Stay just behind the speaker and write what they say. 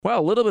Well,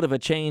 a little bit of a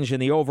change in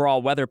the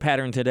overall weather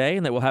pattern today,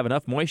 and that we'll have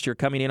enough moisture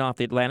coming in off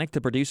the Atlantic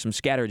to produce some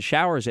scattered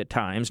showers at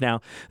times.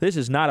 Now, this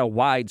is not a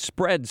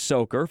widespread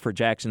soaker for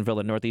Jacksonville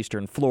and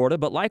northeastern Florida,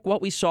 but like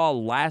what we saw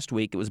last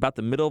week, it was about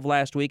the middle of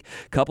last week,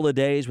 a couple of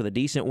days with a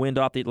decent wind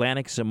off the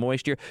Atlantic, some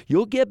moisture.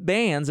 You'll get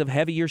bands of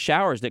heavier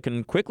showers that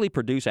can quickly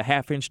produce a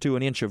half inch to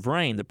an inch of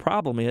rain. The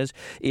problem is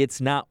it's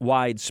not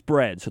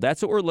widespread. So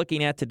that's what we're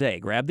looking at today.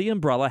 Grab the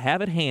umbrella,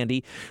 have it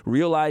handy,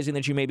 realizing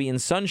that you may be in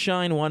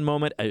sunshine one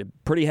moment, a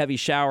pretty heavy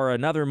shower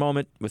another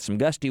moment with some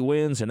gusty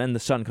winds, and then the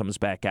sun comes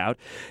back out.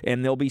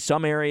 And there'll be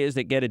some areas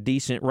that get a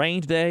decent rain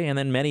today, and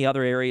then many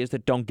other areas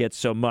that don't get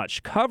so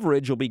much.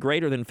 Coverage will be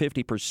greater than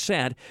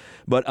 50%,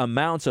 but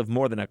amounts of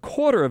more than a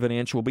quarter of an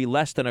inch will be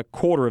less than a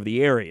quarter of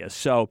the area.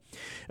 So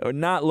we're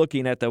not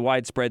looking at the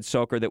widespread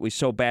soaker that we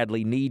so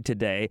badly need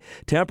today.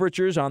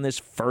 Temperatures on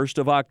this 1st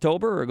of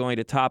October are going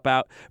to top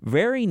out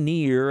very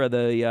near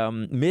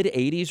the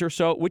mid-80s or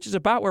so, which is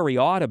about where we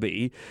ought to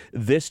be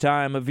this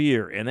time of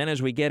year. And then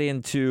as we get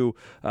into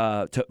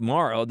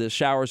tomorrow, the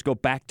showers go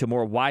back to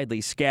more widely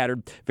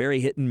scattered,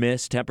 very hit and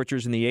miss,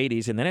 temperatures in the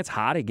 80s, and then it's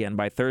hot again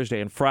by Thursday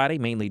and Friday,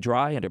 mainly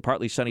dry under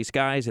partly sunny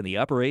skies in the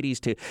upper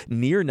 80s to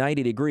near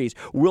 90 degrees.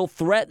 We'll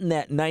threaten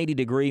that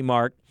 90-degree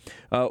mark,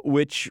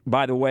 which,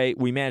 by the way,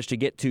 we managed to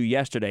get to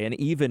yesterday, an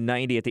even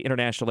 90 at the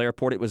International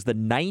Airport. It was the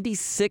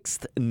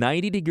 96th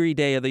 90-degree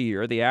day of the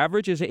year. The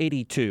average is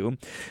 82,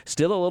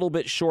 still a little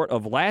bit short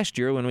of last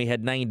year when we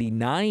had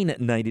 99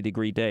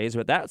 90-degree days,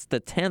 but that's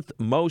the 10th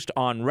most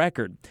on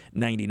record,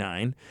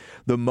 99.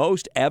 The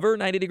most ever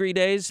 90-degree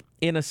days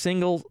in a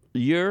single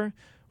year,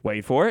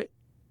 wait for it,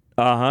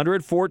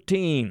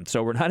 114.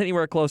 So we're not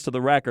anywhere close to the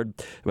record,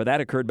 but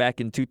that occurred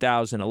back in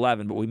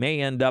 2011. But we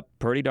may end up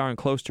pretty darn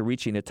close to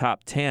reaching the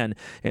top 10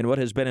 in what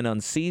has been an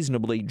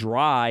unseasonably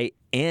dry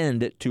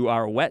end to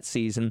our wet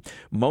season.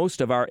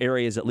 Most of our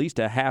areas at least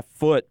a half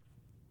foot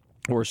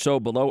or so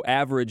below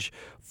average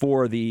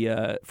for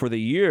the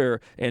year,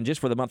 and just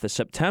for the month of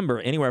September,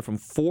 anywhere from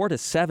 4 to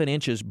 7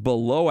 inches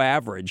below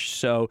average.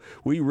 So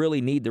we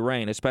really need the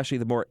rain, especially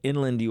the more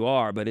inland you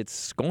are, but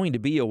it's going to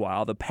be a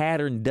while. The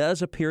pattern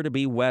does appear to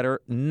be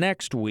wetter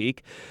next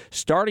week,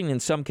 starting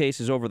in some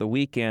cases over the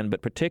weekend,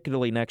 but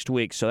particularly next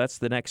week. So that's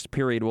the next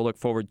period we'll look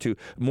forward to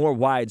more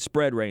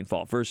widespread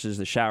rainfall versus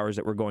the showers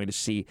that we're going to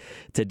see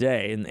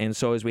today. And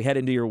so as we head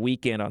into your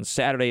weekend on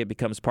Saturday, it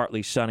becomes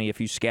partly sunny, a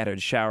few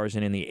scattered showers,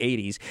 and in the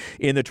 80s.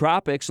 In the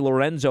tropics,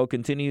 Lorenzo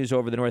continues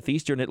over the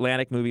northeastern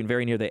Atlantic, moving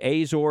very near the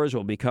Azores,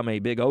 will become a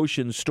big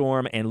ocean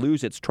storm and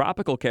lose its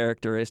tropical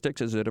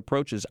characteristics as it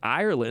approaches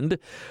Ireland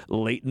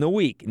late in the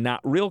week. Not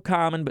real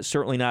common, but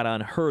certainly not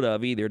unheard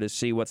of either to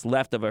see what's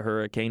left of a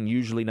hurricane,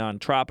 usually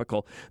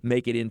non-tropical,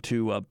 make it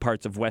into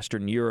parts of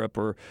Western Europe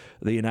or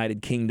the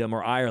United Kingdom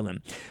or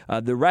Ireland.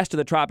 The rest of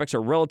the tropics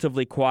are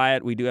relatively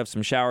quiet. We do have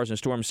some showers and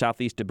storms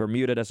southeast of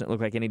Bermuda. Doesn't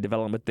look like any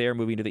development there.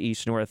 Moving to the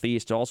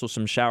east-northeast, also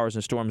some showers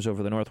and storms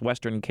over the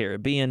northwestern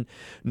Caribbean.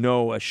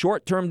 No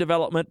short-term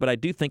development, but I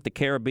do think the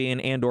Caribbean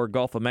and or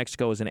Gulf of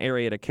Mexico is an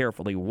area to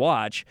carefully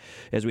watch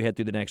as we head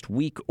through the next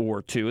week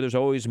or two. There's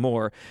always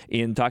more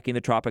in Talking the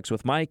Tropics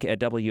with Mike at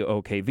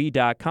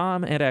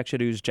WOKV.com and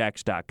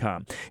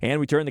ActionNewsJax.com. And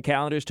we turn the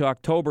calendars to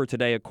October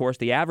today, of course.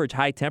 The average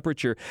high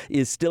temperature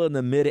is still in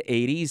the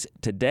mid-80s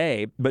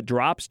today, but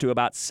drops to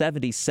about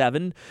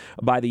 77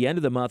 by the end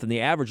of the month, and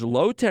the average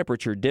low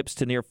temperature dips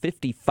to near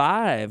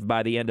 55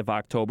 by the end of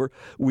October.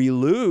 We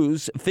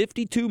lose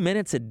 52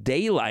 minutes of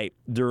daylight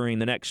during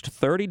the next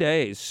 30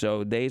 days,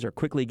 so days are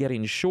quickly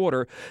getting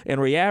shorter,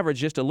 and we average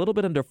just a little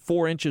bit under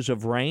 4 inches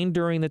of rain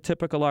during the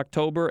typical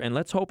October, and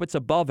let's hope it's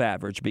above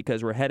average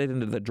because we're headed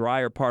into the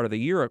drier part of the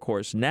year, of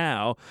course,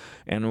 now,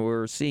 and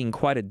we're seeing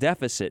quite a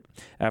deficit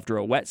after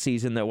a wet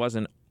season that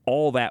wasn't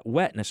all that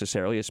wet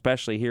necessarily,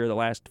 especially here the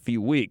last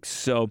few weeks.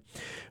 So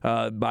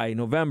by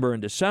November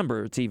and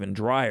December, it's even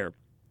drier.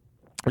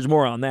 There's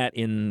more on that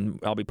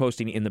I'll be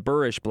posting in the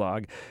Burrish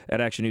blog at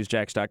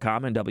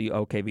ActionNewsJax.com and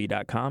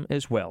WOKV.com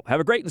as well.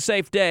 Have a great and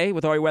safe day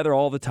with all your weather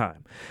all the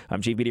time.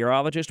 I'm Chief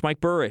Meteorologist Mike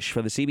Burrish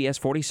for the CBS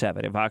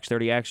 47 and Fox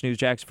 30 Action News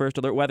Jax First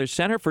Alert Weather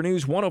Center for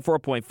News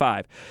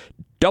 104.5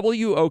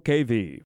 WOKV.